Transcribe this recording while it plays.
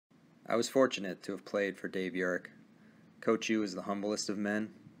I was fortunate to have played for Dave Urick. Coach U is the humblest of men,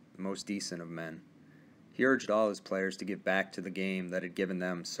 the most decent of men. He urged all his players to give back to the game that had given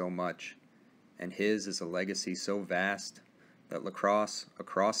them so much, and his is a legacy so vast that lacrosse,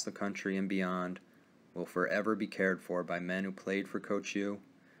 across the country and beyond, will forever be cared for by men who played for Coach U,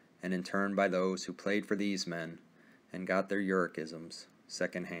 and in turn by those who played for these men and got their Urick-isms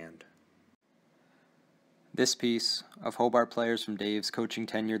secondhand. This piece of Hobart players from Dave's coaching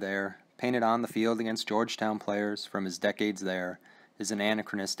tenure there, painted on the field against Georgetown players from his decades there, is an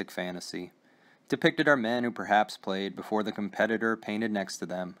anachronistic fantasy. Depicted are men who perhaps played before the competitor painted next to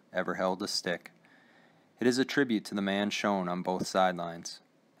them ever held a stick. It is a tribute to the man shown on both sidelines,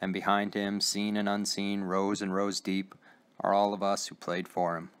 and behind him, seen and unseen, rows and rows deep, are all of us who played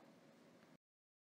for him.